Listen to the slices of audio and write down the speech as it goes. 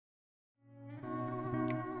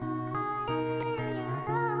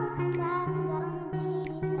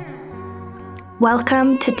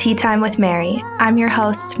Welcome to Tea Time with Mary. I'm your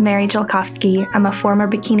host, Mary Jolkowski. I'm a former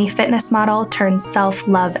bikini fitness model turned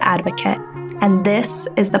self-love advocate. And this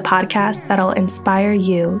is the podcast that'll inspire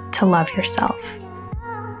you to love yourself.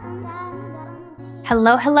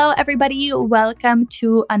 Hello, everybody. Welcome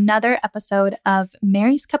to another episode of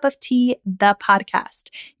Mary's Cup of Tea, the podcast.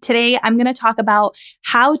 Today, I'm going to talk about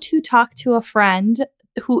how to talk to a friend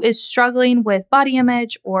who is struggling with body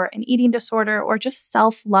image or an eating disorder or just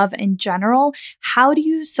self-love in general. How do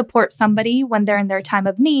you support somebody when they're in their time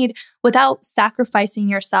of need without sacrificing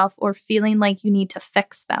yourself or feeling like you need to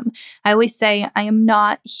fix them? I always say, I am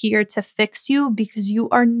not here to fix you because you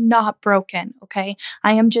are not broken, okay?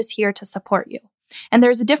 I am just here to support you. And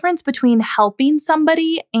there's a difference between helping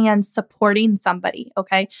somebody and supporting somebody,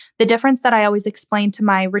 okay? The difference that I always explain to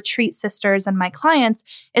my retreat sisters and my clients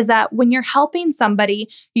is that when you're helping somebody,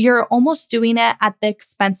 you're almost doing it at the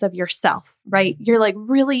expense of yourself, right? You're like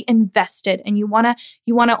really invested and you want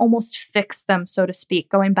to almost fix them, so to speak,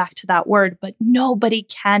 going back to that word, but nobody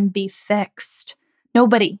can be fixed.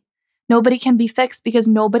 Nobody can be fixed because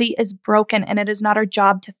nobody is broken and it is not our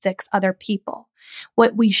job to fix other people.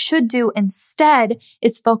 What we should do instead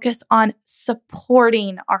is focus on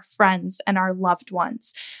supporting our friends and our loved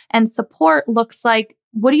ones. And support looks like,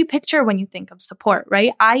 what do you picture when you think of support,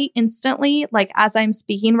 right? I instantly, like as I'm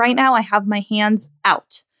speaking right now, I have my hands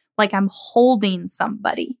out, like I'm holding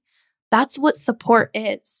somebody. That's what support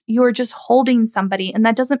is. You're just holding somebody. And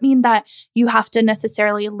that doesn't mean that you have to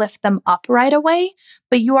necessarily lift them up right away,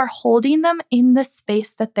 but you are holding them in the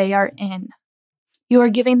space that they are in. You are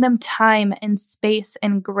giving them time and space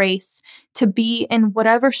and grace to be in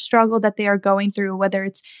whatever struggle that they are going through, whether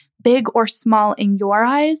it's big or small in your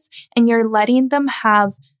eyes, and you're letting them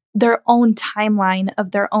have their own timeline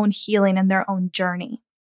of their own healing and their own journey.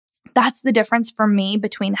 That's the difference for me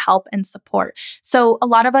between help and support. So a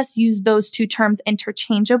lot of us use those two terms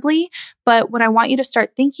interchangeably, but what I want you to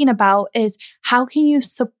start thinking about is how can you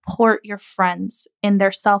support your friends in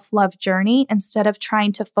their self-love journey instead of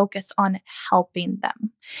trying to focus on helping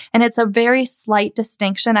them? And it's a very slight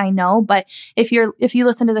distinction, I know, but if you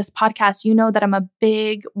listen to this podcast, you know that I'm a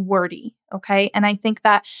big wordy. Okay. And I think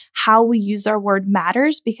that how we use our word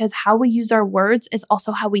matters because how we use our words is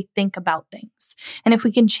also how we think about things. And if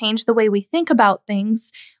we can change the way we think about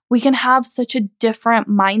things, we can have such a different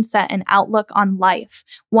mindset and outlook on life,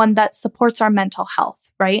 one that supports our mental health,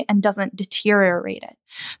 right? And doesn't deteriorate it.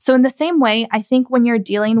 So in the same way, I think when you're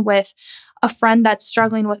dealing with a friend that's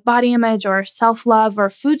struggling with body image or self-love or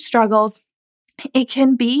food struggles, it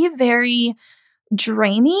can be very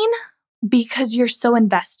draining because you're so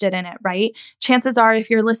invested in it, right? Chances are,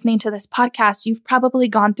 if you're listening to this podcast, you've probably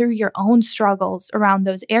gone through your own struggles around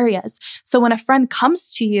those areas. So when a friend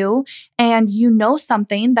comes to you and you know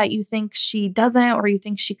something that you think she doesn't or you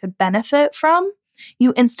think she could benefit from,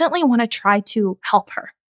 you instantly want to try to help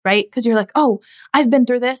her, right? Because you're like, oh, I've been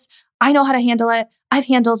through this. I know how to handle it. I've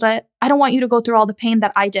handled it. I don't want you to go through all the pain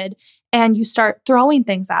that I did. And you start throwing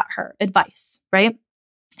things at her, advice, right?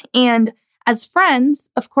 And as friends,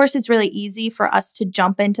 of course, it's really easy for us to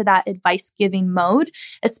jump into that advice giving mode,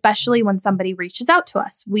 especially when somebody reaches out to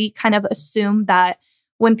us. We kind of assume that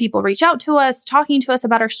when people reach out to us, talking to us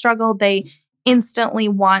about our struggle, they instantly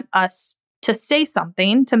want us to say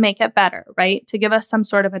something to make it better, right? To give us some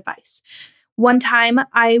sort of advice. One time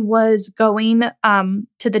I was going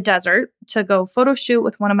to the desert to go photo shoot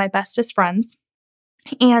with one of my bestest friends.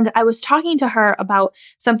 And I was talking to her about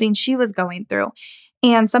something she was going through.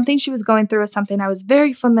 And something she was going through is something I was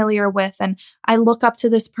very familiar with. And I look up to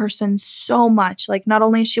this person so much. Like, not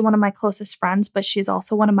only is she one of my closest friends, but she's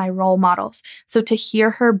also one of my role models. So to hear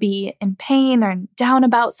her be in pain or down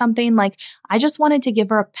about something, like, I just wanted to give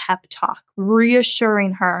her a pep talk,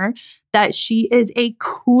 reassuring her that she is a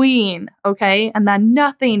queen, okay? And that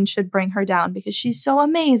nothing should bring her down because she's so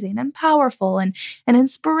amazing and powerful and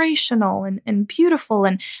inspirational and beautiful.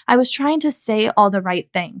 And I was trying to say all the right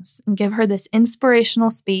things and give her this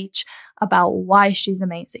inspirational speech about why she's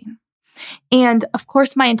amazing. And of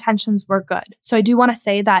course, my intentions were good. So I do want to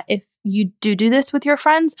say that if you do this with your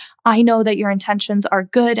friends, I know that your intentions are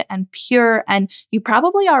good and pure, and you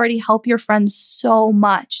probably already help your friends so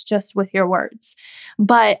much just with your words.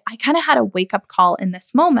 But I kind of had a wake-up call in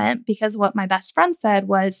this moment because what my best friend said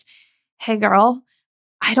was, hey girl,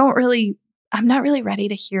 I'm not really ready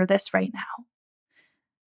to hear this right now.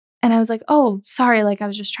 And I was like, oh, sorry, like I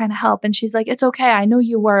was just trying to help. And she's like, it's okay, I know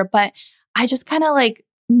you were, but I just kind of like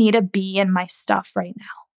need to be in my stuff right now.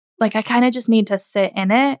 Like I kind of just need to sit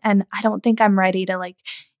in it. And I don't think I'm ready to like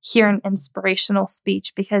hear an inspirational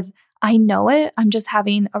speech because I know it. I'm just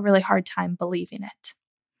having a really hard time believing it.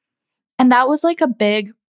 And that was like a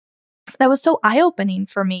big that was so eye-opening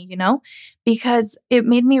for me, because it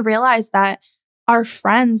made me realize that our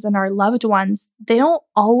friends and our loved ones, they don't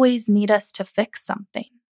always need us to fix something.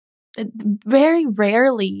 Very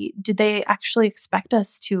rarely do they actually expect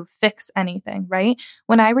us to fix anything, right?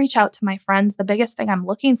 When I reach out to my friends, the biggest thing I'm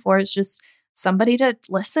looking for is just somebody to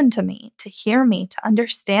listen to me, to hear me, to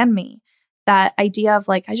understand me. That idea of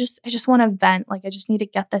like, I just want to vent, like I just need to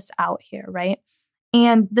get this out here, right?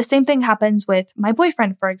 And the same thing happens with my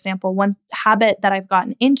boyfriend, for example. One habit that I've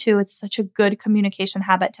gotten into, it's such a good communication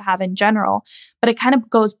habit to have in general, but it kind of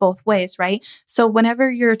goes both ways, right? So whenever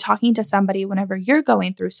you're talking to somebody, whenever you're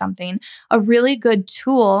going through something, a really good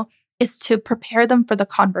tool is to prepare them for the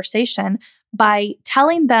conversation by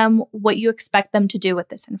telling them what you expect them to do with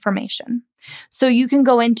this information. So you can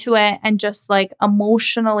go into it and just like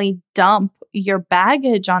emotionally dump your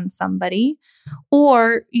baggage on somebody,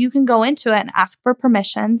 or you can go into it and ask for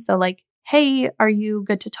permission. So, like, hey, are you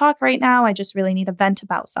good to talk right now? I just really need a vent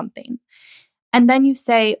about something. And then you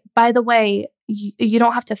say, by the way, you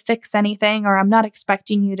don't have to fix anything, or I'm not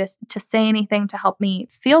expecting you to say anything to help me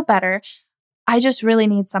feel better. I just really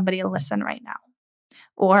need somebody to listen right now.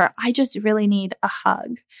 Or I just really need a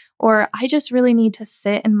hug. Or I just really need to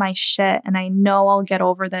sit in my shit and I know I'll get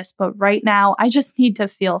over this. But right now, I just need to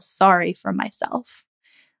feel sorry for myself.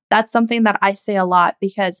 That's something that I say a lot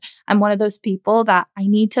because I'm one of those people that I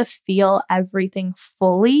need to feel everything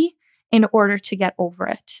fully in order to get over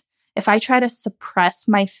it. If I try to suppress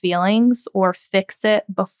my feelings or fix it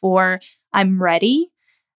before I'm ready,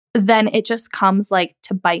 then it just comes like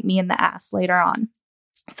to bite me in the ass later on.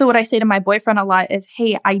 So what I say to my boyfriend a lot is,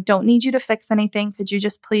 hey, I don't need you to fix anything. Could you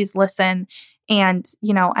just please listen? And,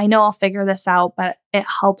 I know I'll figure this out, but it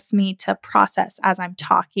helps me to process as I'm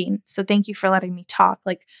talking. So thank you for letting me talk.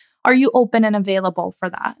 Like, are you open and available for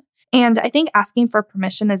that? And I think asking for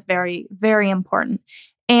permission is very, very important.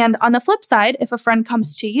 And on the flip side, if a friend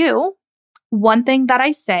comes to you, one thing that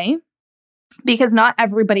I say, because not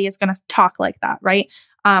everybody is going to talk like that, right?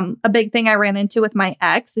 A big thing I ran into with my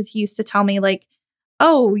ex is he used to tell me like,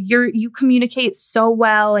 oh, you communicate so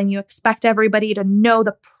well and you expect everybody to know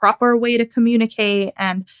the proper way to communicate.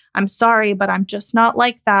 And I'm sorry, but I'm just not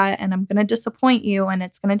like that. And I'm going to disappoint you. And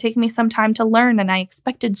it's going to take me some time to learn. And I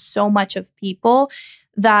expected so much of people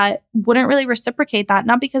that wouldn't really reciprocate that,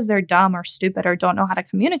 not because they're dumb or stupid or don't know how to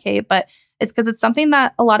communicate, but it's because it's something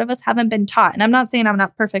that a lot of us haven't been taught. And I'm not saying I'm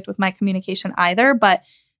not perfect with my communication either, but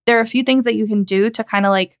there are a few things that you can do to kind of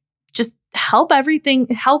like just help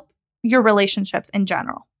your relationships in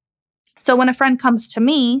general. So when a friend comes to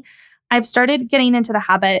me, I've started getting into the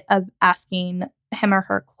habit of asking him or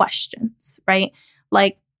her questions, right?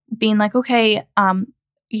 Like being like, okay,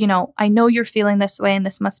 I know you're feeling this way and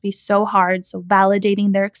this must be so hard. So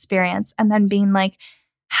validating their experience and then being like,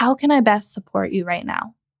 how can I best support you right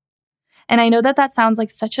now? And I know that sounds like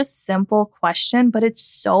such a simple question, but it's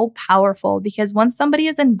so powerful because once somebody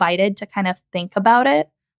is invited to kind of think about it,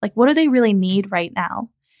 like what do they really need right now?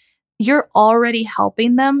 You're already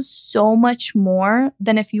helping them so much more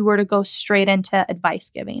than if you were to go straight into advice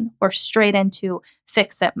giving or straight into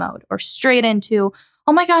fix it mode or straight into,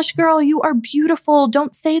 oh my gosh, girl, you are beautiful.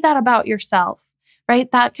 Don't say that about yourself, right?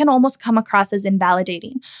 That can almost come across as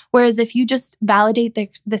invalidating. Whereas if you just validate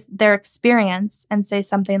their experience and say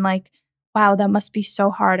something like, wow, that must be so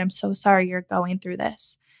hard. I'm so sorry you're going through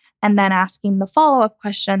this. And then asking the follow-up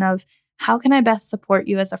question of, how can I best support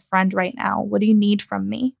you as a friend right now? What do you need from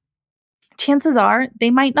me? Chances are they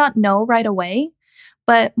might not know right away,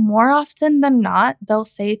 but more often than not, they'll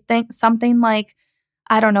say something like,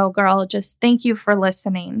 I don't know, girl, just thank you for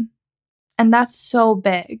listening. And that's so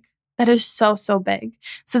big. That is so, so big.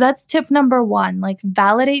 So that's tip number one, like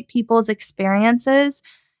validate people's experiences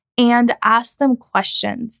and ask them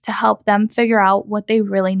questions to help them figure out what they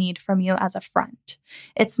really need from you as a friend.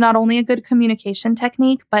 It's not only a good communication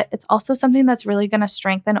technique, but it's also something that's really going to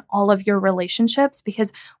strengthen all of your relationships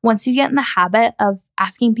because once you get in the habit of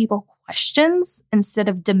asking people questions instead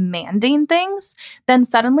of demanding things, then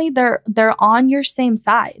suddenly they're on your same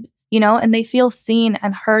side, and they feel seen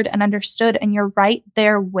and heard and understood and you're right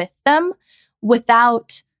there with them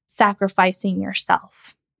without sacrificing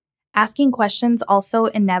yourself. Asking questions also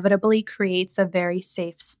inevitably creates a very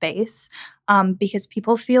safe space. because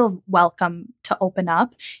people feel welcome to open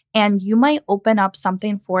up, and you might open up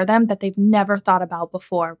something for them that they've never thought about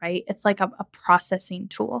before, right? It's like a processing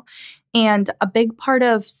tool. And a big part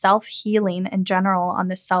of self healing in general on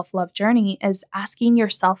this self love journey is asking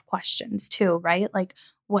yourself questions too, right? Like,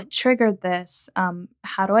 what triggered this?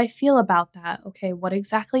 How do I feel about that? Okay, what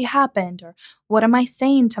exactly happened? Or what am I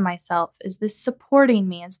saying to myself? Is this supporting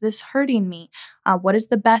me? Is this hurting me? What is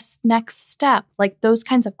the best next step? Like those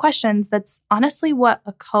kinds of questions. That's honestly what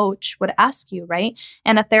a coach would ask you, right?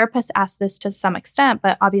 And a therapist asks this to some extent,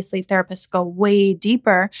 but obviously therapists go way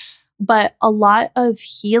deeper. But a lot of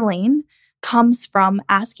healing comes from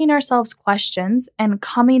asking ourselves questions and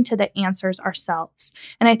coming to the answers ourselves.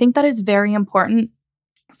 And I think that is very important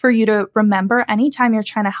for you to remember anytime you're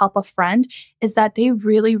trying to help a friend, is that they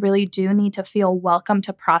really, really do need to feel welcome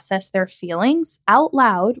to process their feelings out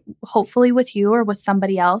loud, hopefully with you or with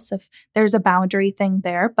somebody else if there's a boundary thing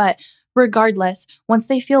there. But regardless, once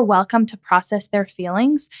they feel welcome to process their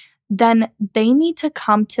feelings, then they need to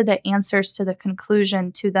come to the answers, to the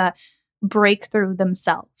conclusion, to the breakthrough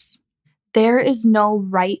themselves. There is no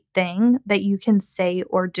right thing that you can say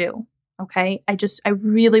or do. Okay. I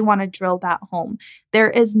really want to drill that home.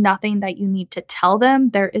 There is nothing that you need to tell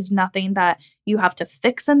them. There is nothing that you have to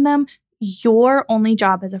fix in them. Your only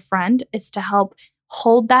job as a friend is to help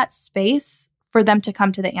hold that space for them to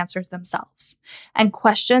come to the answers themselves. And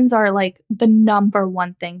questions are like the number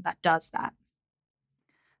one thing that does that.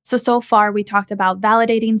 So far, we talked about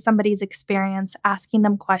validating somebody's experience, asking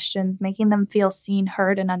them questions, making them feel seen,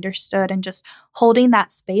 heard, and understood, and just holding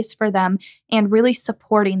that space for them and really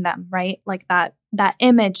supporting them, right? Like that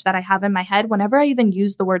image that I have in my head, whenever I even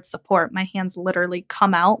use the word support, my hands literally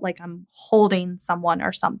come out like I'm holding someone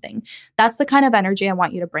or something. That's the kind of energy I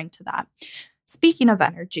want you to bring to that. Speaking of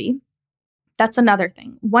energy, that's another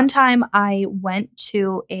thing. One time I went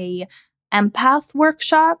to a empath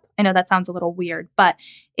workshop. I know that sounds a little weird, but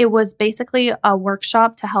it was basically a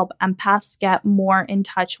workshop to help empaths get more in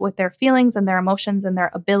touch with their feelings and their emotions and their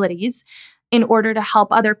abilities in order to help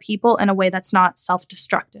other people in a way that's not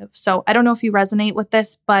self-destructive. So I don't know if you resonate with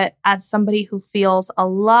this, but as somebody who feels a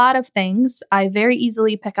lot of things, I very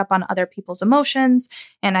easily pick up on other people's emotions,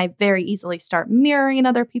 and I very easily start mirroring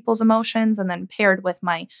other people's emotions. And then paired with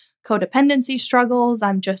my codependency struggles,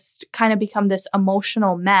 I'm just kind of become this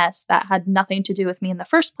emotional mess that had nothing to do with me in the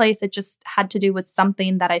first place. It just had to do with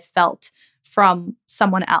something that I felt from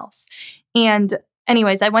someone else. And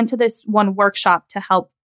anyways, I went to this one workshop to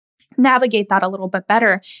help navigate that a little bit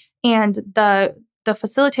better. And the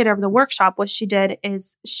facilitator of the workshop, what she did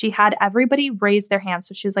is she had everybody raise their hand.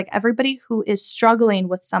 So she was like, everybody who is struggling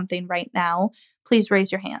with something right now, please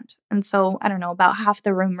raise your hand. And so, I don't know, about half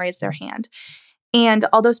the room raised their hand. And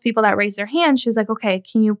all those people that raised their hand, she was like, okay,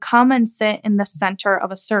 can you come and sit in the center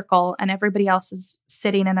of a circle? And everybody else is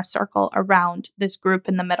sitting in a circle around this group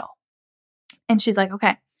in the middle. And she's like,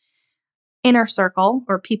 okay, inner circle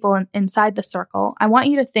or people inside the circle, I want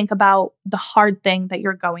you to think about the hard thing that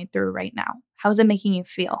you're going through right now. How is it making you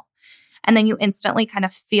feel? And then you instantly kind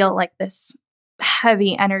of feel like this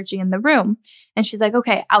heavy energy in the room. And she's like,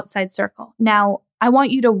 okay, outside circle. Now I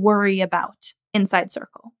want you to worry about inside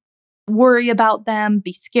circle. Worry about them,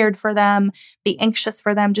 be scared for them, be anxious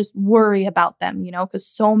for them, just worry about them, because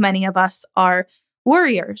so many of us are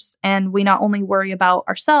worriers. And we not only worry about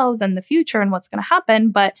ourselves and the future and what's going to happen,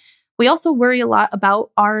 but we also worry a lot about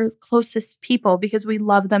our closest people because we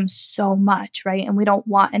love them so much, right? And we don't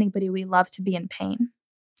want anybody we love to be in pain.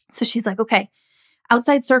 So she's like, okay,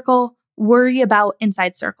 outside circle, worry about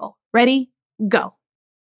inside circle. Ready? Go.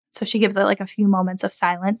 So she gives it like a few moments of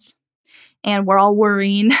silence and we're all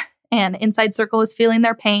worrying and inside circle is feeling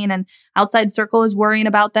their pain and outside circle is worrying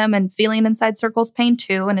about them and feeling inside circle's pain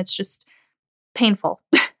too. And it's just painful,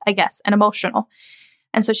 I guess, and emotional.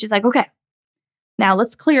 And so she's like, okay, now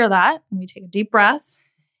let's clear that. And we take a deep breath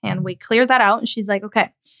and we clear that out. And she's like,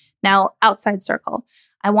 okay, now outside circle,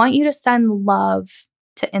 I want you to send love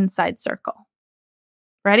to inside circle.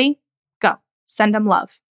 Ready? Go. Send them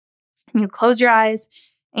love. And you close your eyes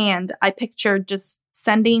and I pictured just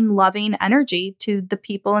sending loving energy to the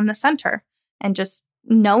people in the center and just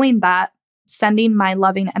knowing that sending my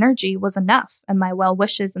loving energy was enough and my well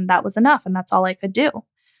wishes and that was enough and that's all I could do.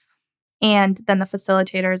 And then the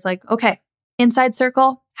facilitator is like, okay, inside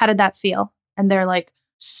circle, how did that feel? And they're like,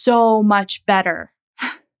 so much better.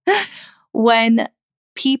 When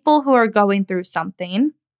people who are going through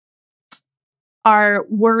something are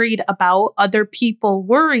worried about other people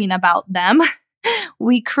worrying about them,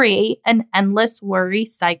 we create an endless worry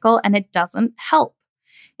cycle and it doesn't help.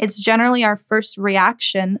 It's generally our first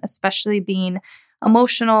reaction, especially being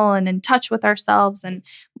emotional and in touch with ourselves and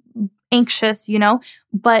anxious,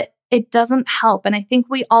 but it doesn't help. And I think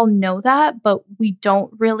we all know that, but we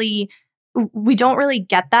don't really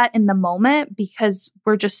get that in the moment because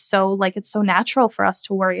we're just so it's so natural for us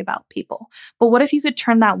to worry about people. But what if you could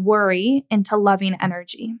turn that worry into loving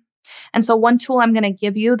energy? And so one tool I'm going to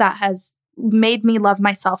give you that has made me love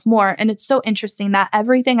myself more. And it's so interesting that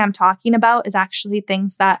everything I'm talking about is actually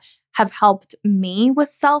things that have helped me with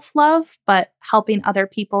self-love, but helping other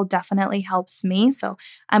people definitely helps me. So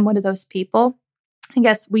I'm one of those people. I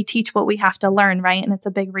guess we teach what we have to learn, right? And it's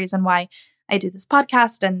a big reason why I do this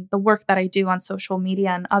podcast and the work that I do on social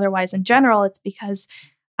media and otherwise in general. It's because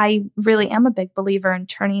I really am a big believer in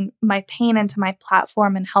turning my pain into my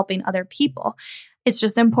platform and helping other people. It's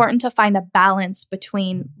just important to find a balance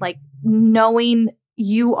between knowing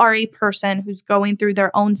you are a person who's going through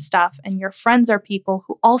their own stuff and your friends are people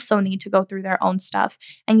who also need to go through their own stuff,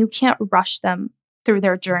 and you can't rush them through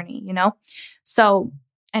their journey, So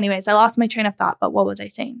anyways, I lost my train of thought, but what was I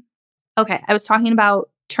saying? Okay, I was talking about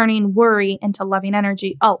turning worry into loving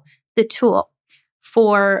energy. Oh, the tool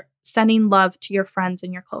for sending love to your friends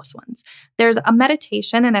and your close ones. There's a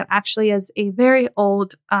meditation, and it actually is a very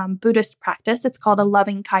old Buddhist practice. It's called a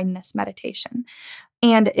loving kindness meditation.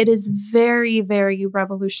 And it is very, very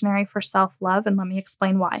revolutionary for self-love. And let me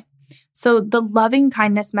explain why. So the loving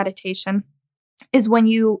kindness meditation is when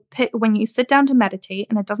you sit down to meditate,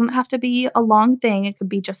 and it doesn't have to be a long thing. It could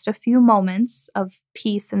be just a few moments of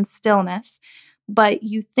peace and stillness, but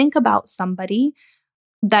you think about somebody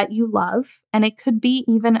that you love, and it could be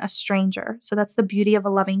even a stranger. So that's the beauty of a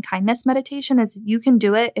loving kindness meditation, is you can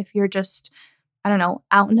do it if you're just, I don't know,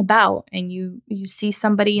 out and about and you see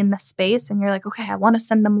somebody in the space and you're like, okay, I want to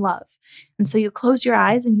send them love. And so you close your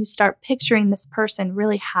eyes and you start picturing this person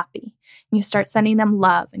really happy. And you start sending them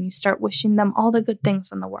love and you start wishing them all the good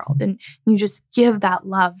things in the world. And you just give that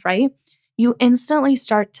love, right? You instantly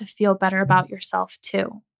start to feel better about yourself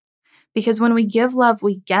too. Because when we give love,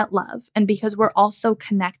 we get love. And because we're also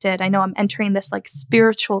connected, I know I'm entering this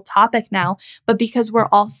spiritual topic now, but because we're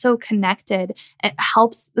also connected, it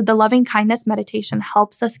helps, the loving kindness meditation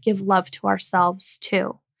helps us give love to ourselves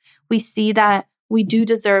too. We see that we do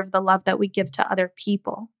deserve the love that we give to other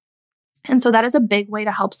people. And so that is a big way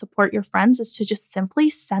to help support your friends, is to just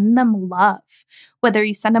simply send them love. Whether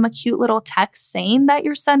you send them a cute little text saying that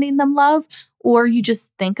you're sending them love, or you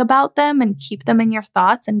just think about them and keep them in your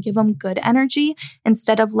thoughts and give them good energy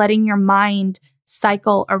instead of letting your mind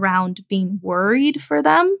cycle around being worried for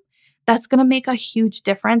them. That's going to make a huge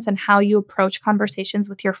difference in how you approach conversations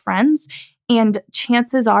with your friends. And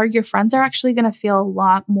chances are your friends are actually going to feel a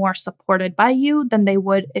lot more supported by you than they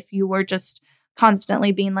would if you were just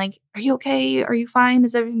constantly being like, are you okay? Are you fine?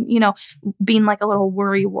 Is it, being like a little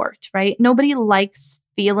worry wart, right? Nobody likes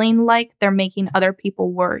feeling like they're making other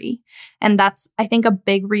people worry. And that's, I think, a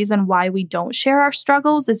big reason why we don't share our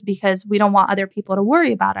struggles, is because we don't want other people to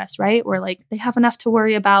worry about us, right? We're like, they have enough to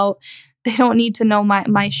worry about. They don't need to know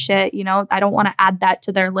my shit, I don't want to add that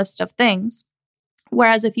to their list of things.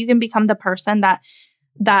 Whereas if you can become the person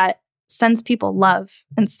that sends people love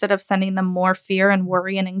instead of sending them more fear and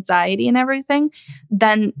worry and anxiety and everything,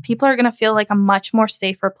 then people are going to feel like a much more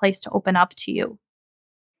safer place to open up to you.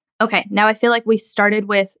 Okay, now I feel like we started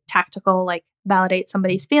with tactical, validate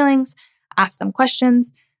somebody's feelings, ask them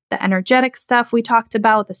questions, the energetic stuff we talked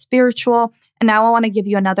about, the spiritual, and now I want to give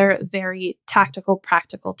you another very tactical,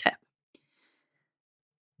 practical tip.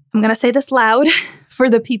 I'm going to say this loud for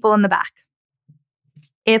the people in the back.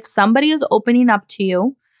 If somebody is opening up to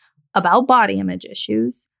you about body image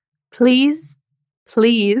issues, please,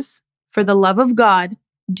 for the love of God,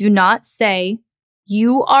 do not say,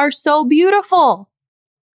 "You are so beautiful."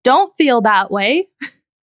 Don't feel that way.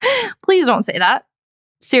 Please don't say that.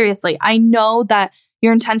 Seriously, I know that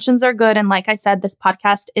your intentions are good. And like I said, this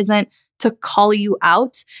podcast isn't to call you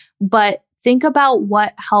out, but think about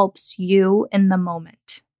what helps you in the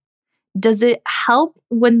moment. Does it help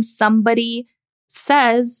when somebody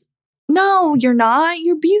says, "No, you're not,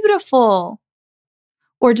 you're beautiful"?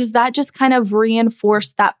 Or does that just kind of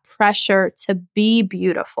reinforce that pressure to be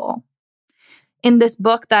beautiful? In this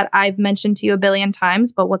book that I've mentioned to you a billion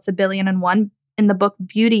times, but what's a billion and one? In the book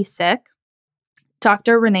Beauty Sick,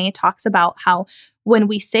 Dr. Renee talks about how when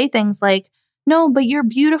we say things like, "No, but you're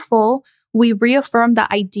beautiful," we reaffirm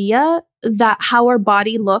the idea that how our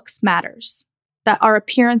body looks matters, that our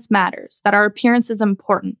appearance matters, that our appearance is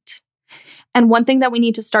important. And one thing that we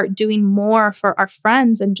need to start doing more for our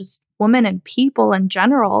friends and just women and people in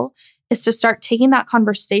general is to start taking that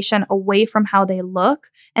conversation away from how they look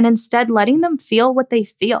and instead letting them feel what they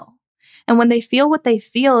feel. And when they feel what they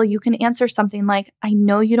feel, you can answer something like, I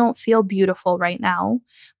know you don't feel beautiful right now,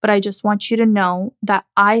 but I just want you to know that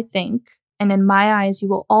I think, and in my eyes, you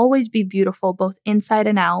will always be beautiful, both inside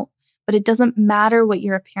and out. But it doesn't matter what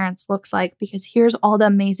your appearance looks like because here's all the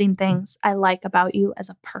amazing things I like about you as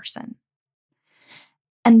a person.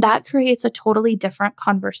 And that creates a totally different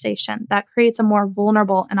conversation. That creates a more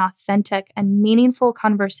vulnerable and authentic and meaningful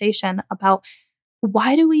conversation about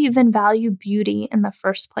why do we even value beauty in the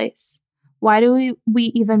first place? Why do we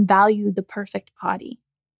even value the perfect body?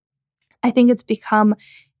 I think it's become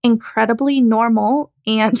incredibly normal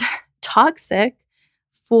and toxic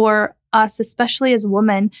for us, especially as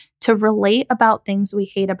women, to relate about things we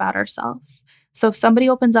hate about ourselves. So if somebody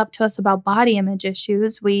opens up to us about body image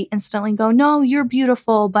issues, we instantly go, no, you're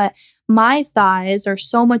beautiful, but my thighs are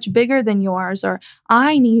so much bigger than yours, or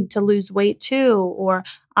I need to lose weight too, or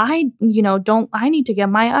I need to get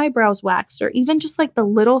my eyebrows waxed, or even just like the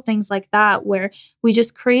little things like that, where we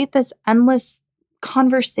just create this endless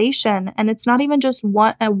conversation. And it's not even just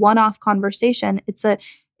a one-off conversation. It's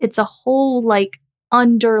a whole like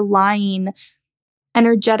underlying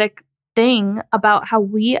energetic thing about how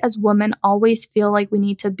we as women always feel like we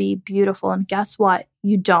need to be beautiful. And guess what?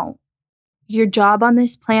 You don't. Your job on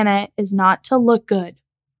this planet is not to look good.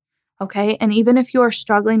 Okay. And even if you're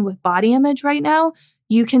struggling with body image right now,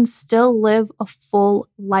 you can still live a full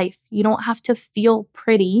life. You don't have to feel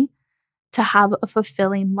pretty to have a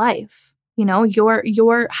fulfilling life. You know,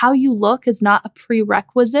 your how you look is not a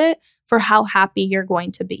prerequisite for how happy you're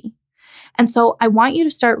going to be. And so I want you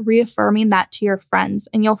to start reaffirming that to your friends.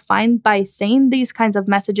 And you'll find by saying these kinds of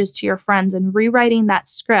messages to your friends and rewriting that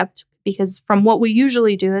script, because from what we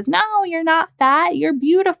usually do is, no, you're not that, you're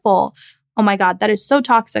beautiful. Oh my God, that is so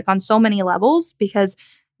toxic on so many levels, because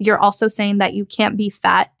you're also saying that you can't be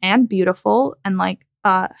fat and beautiful. And like,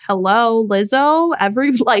 hello, Lizzo,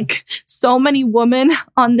 so many women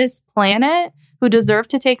on this planet who deserve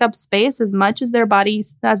to take up space as much as their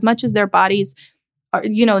bodies are,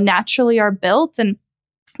 naturally are built. And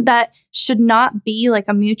that should not be like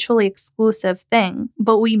a mutually exclusive thing,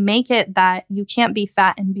 but we make it that you can't be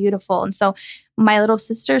fat and beautiful. And so my little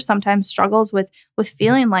sister sometimes struggles with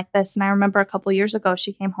feeling like this. And I remember a couple years ago,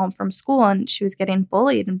 she came home from school and she was getting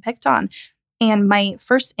bullied and picked on. And my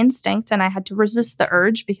first instinct, and I had to resist the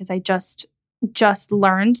urge because I just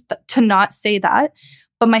learned to not say that.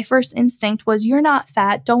 But my first instinct was, you're not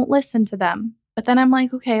fat, don't listen to them. But then I'm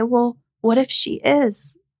like, okay, well, what if she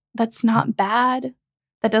is? That's not bad.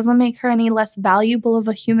 That doesn't make her any less valuable of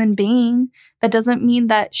a human being. That doesn't mean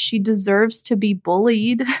that she deserves to be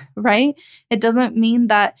bullied, right? It doesn't mean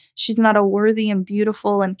that she's not a worthy and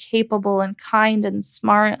beautiful and capable and kind and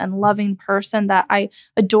smart and loving person that I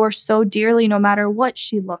adore so dearly, no matter what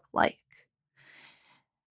she looked like.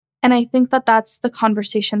 And I think that that's the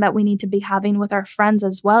conversation that we need to be having with our friends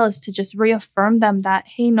as well, is to just reaffirm them that,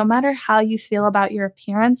 hey, no matter how you feel about your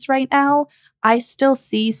appearance right now, I still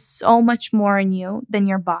see so much more in you than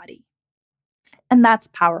your body. And that's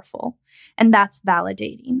powerful. And that's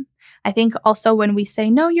validating. I think also when we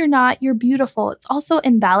say, no, you're not, you're beautiful, it's also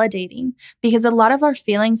invalidating, because a lot of our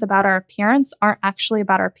feelings about our appearance aren't actually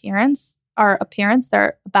about our appearance.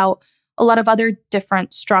 They're about a lot of other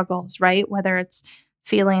different struggles, right? Whether it's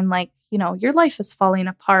feeling like, your life is falling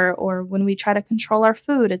apart, or when we try to control our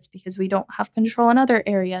food, it's because we don't have control in other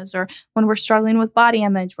areas, or when we're struggling with body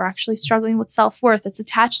image, we're actually struggling with self-worth. It's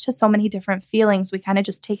attached to so many different feelings. We kind of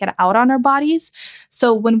just take it out on our bodies.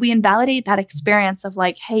 So when we invalidate that experience of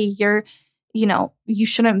like, hey, you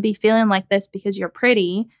shouldn't be feeling like this because you're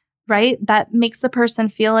pretty, right? That makes the person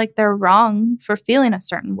feel like they're wrong for feeling a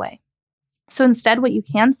certain way. So instead, what you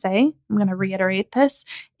can say, I'm going to reiterate this,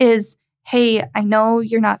 is, hey, I know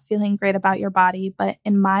you're not feeling great about your body, but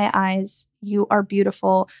in my eyes, you are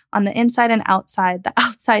beautiful on the inside and outside. The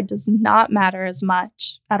outside does not matter as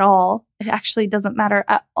much at all. It actually doesn't matter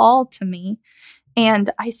at all to me.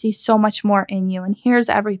 And I see so much more in you. And here's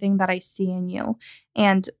everything that I see in you.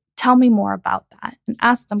 And tell me more about that, and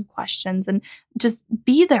ask them questions and just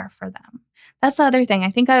be there for them. That's the other thing.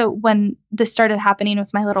 I think when this started happening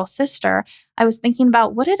with my little sister, I was thinking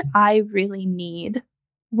about, what did I really need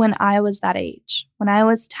when I was that age? When I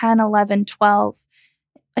was 10, 11, 12,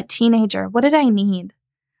 a teenager, what did I need?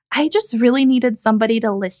 I just really needed somebody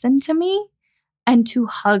to listen to me and to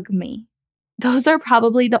hug me. Those are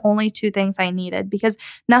probably the only two things I needed, because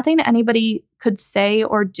nothing anybody could say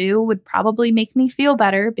or do would probably make me feel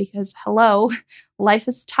better, because hello, life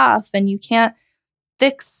is tough and you can't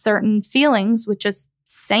fix certain feelings with just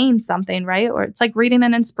saying something, right? Or it's like reading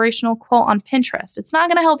an inspirational quote on Pinterest. It's not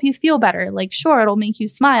going to help you feel better. Like, sure, it'll make you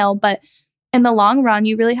smile, but in the long run,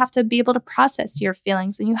 you really have to be able to process your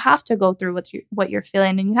feelings, and you have to go through what you're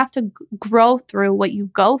feeling, and you have to grow through what you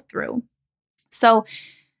go through. So,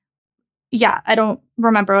 yeah, I don't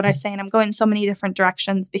remember what I was saying. I'm going so many different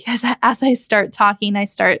directions because as I start talking, I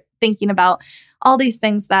start thinking about all these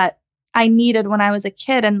things that I needed when I was a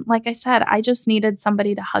kid. And like I said, I just needed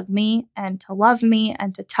somebody to hug me and to love me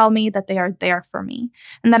and to tell me that they are there for me.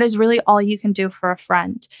 And that is really all you can do for a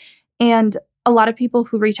friend. And a lot of people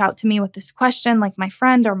who reach out to me with this question, like my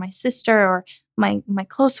friend or my sister or my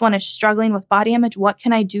close one is struggling with body image, what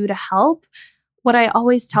can I do to help? What I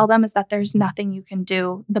always tell them is that there's nothing you can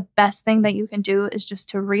do. The best thing that you can do is just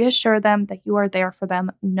to reassure them that you are there for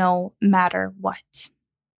them no matter what.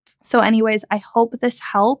 So anyways, I hope this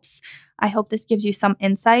helps. I hope this gives you some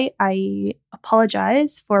insight. I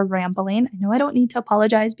apologize for rambling. I know I don't need to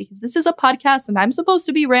apologize because this is a podcast and I'm supposed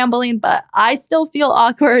to be rambling, but I still feel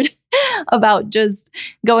awkward about just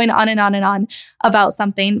going on and on and on about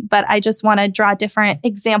something. But I just want to draw different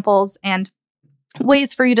examples and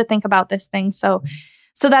ways for you to think about this thing so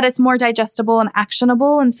that it's more digestible and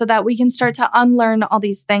actionable, and so that we can start to unlearn all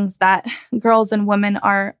these things that girls and women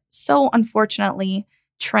are so unfortunately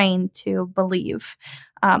trained to believe.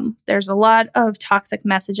 There's a lot of toxic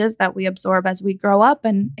messages that we absorb as we grow up,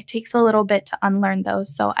 and it takes a little bit to unlearn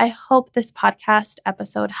those. So I hope this podcast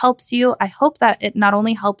episode helps you. I hope that it not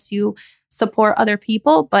only helps you support other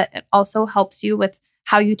people, but it also helps you with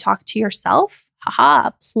how you talk to yourself. Haha,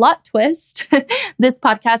 plot twist. This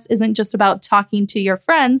podcast isn't just about talking to your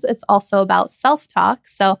friends. It's also about self-talk.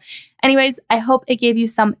 So anyways, I hope it gave you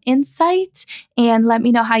some insight, and let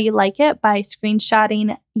me know how you like it by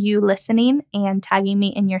screenshotting you listening and tagging me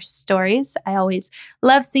in your stories. I always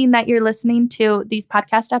love seeing that you're listening to these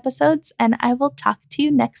podcast episodes, and I will talk to you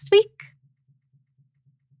next week.